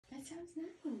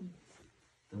nice.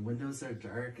 The windows are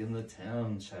dark in the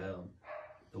town, child.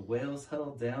 The whales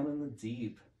huddle down in the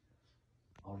deep.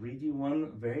 I'll read you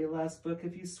one very last book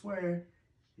if you swear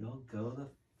you'll go the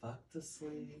fuck to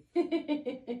sleep.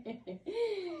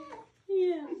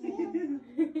 Yeah.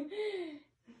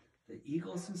 The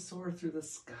eagles who soar through the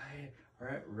sky are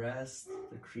at rest.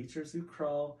 The creatures who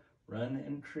crawl, run,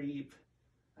 and creep.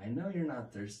 I know you're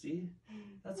not thirsty.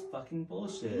 That's fucking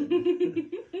bullshit.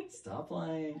 Stop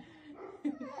lying.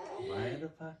 Lie the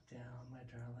fuck down, my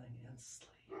darling, and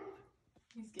sleep.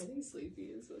 He's getting sleepy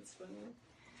is what's funny.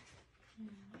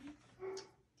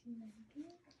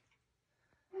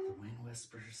 The wind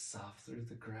whispers soft through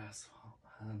the grass,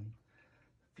 hun.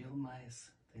 The field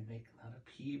mice, they make not a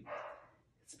peep.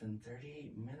 It's been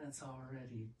 38 minutes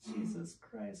already. Jesus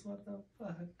Christ, what the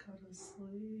fuck? Go to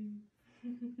sleep.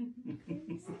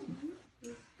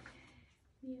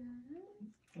 Yeah.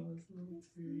 I was a little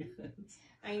serious.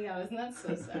 I know, isn't that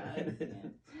so sad? Yeah.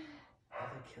 All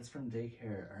the kids from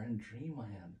daycare are in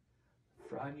dreamland.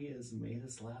 Froggy has made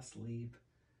his last leap.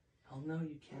 Hell no,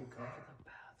 you can't go to the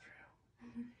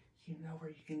bathroom. You know where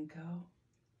you can go?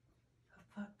 The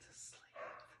fuck to sleep.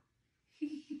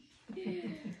 The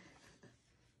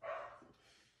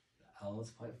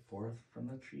owls fly forth from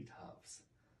the treetops.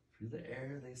 Through the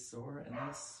air they soar and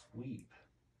they sweep.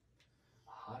 A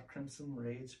hot crimson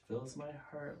rage fills my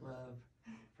heart, love.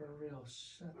 For real,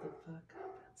 shut the fuck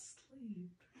up and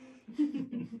sleep.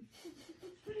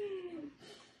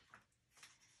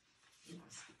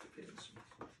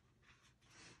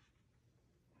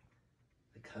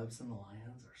 The cubs and the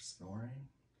lions are snoring,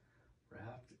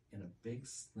 wrapped in a big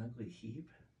snuggly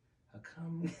heap. How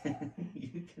come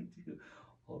you can do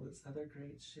all this other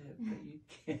great shit, but you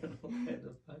can't lie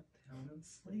the fuck down and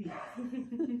sleep?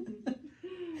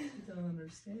 You don't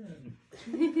understand.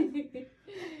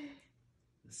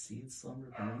 The seeds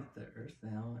slumber beneath the earth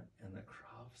now, and the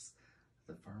crops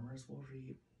the farmers will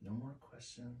reap. No more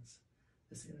questions.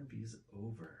 This interview's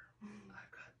over.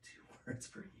 I've got 2 words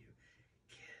for you,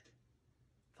 kid.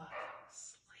 Fucking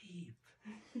sleep.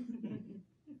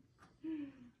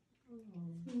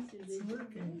 It's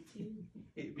working.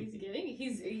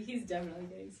 He's definitely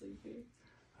getting sleepy.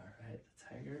 All right, the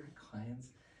tiger reclines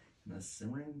in the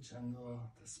simmering jungle.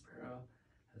 The sparrow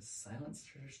has silenced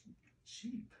her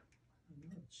sheep. I don't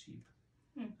know, sheep.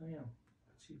 Oh yeah,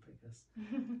 sheep, I guess.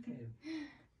 Okay,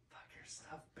 fuck your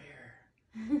stuffed bear.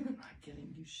 I'm not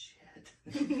getting you shit.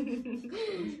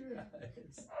 Close your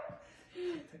eyes.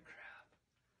 Cut the crap.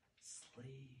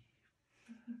 Sleep.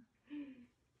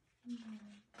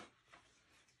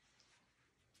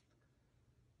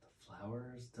 The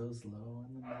flowers doze low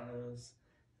in the meadows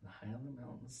and high on the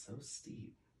mountains so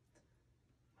steep.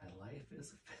 My life is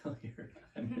a failure.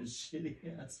 I'm a shitty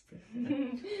ass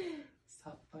parent.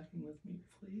 Stop fucking with me,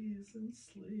 please, and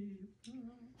sleep.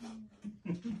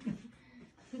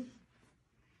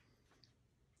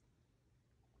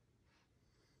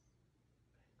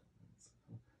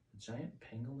 The giant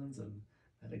pangolins of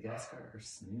Madagascar are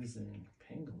snoozing.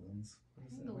 Pangolins? What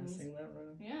is that? Am I saying that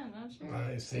wrong? Yeah, not sure.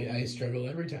 I say I struggle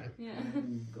every time. Yeah.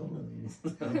 Pangolins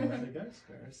of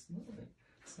Madagascar are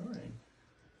snoring.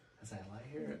 As I lie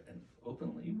here and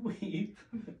openly weep.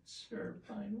 Sure,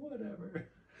 fine, whatever.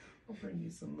 I'll bring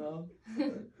you some milk.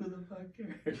 But who the fuck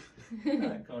cares? I'm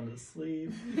not going to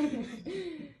sleep.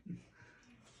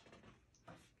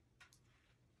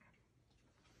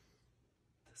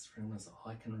 This room is all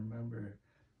I can remember.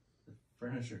 The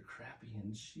furniture crappy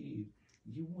and cheap.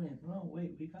 You win. Oh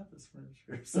wait, we got this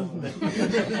furniture.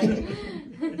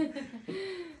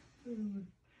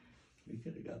 We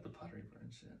could have got the pottery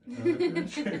furniture.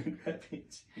 Furniture crappy and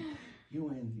cheap. You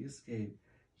win. You escape.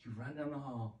 You run down the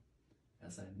hall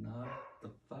as I nod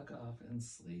the fuck off and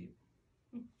sleep.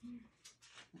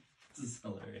 This is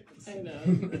hilarious. I know.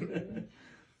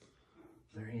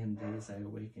 Blurry in days I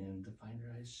awaken to find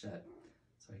your eyes shut.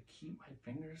 So I keep my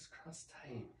fingers crossed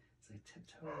tight as I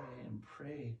tiptoe away and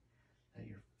pray that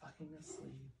you're fucking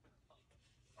asleep.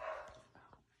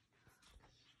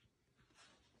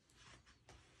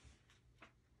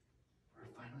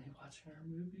 We're finally watching our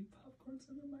movie. Popcorn's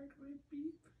in the microwave.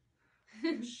 Beep.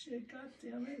 Oh shit, god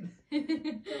damn it. Are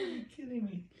you kidding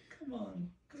me? Come on.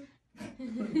 Go.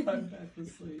 I'm back to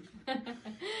sleep. And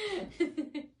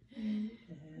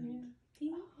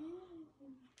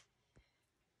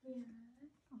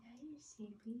Yeah, you're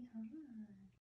sleepy, huh?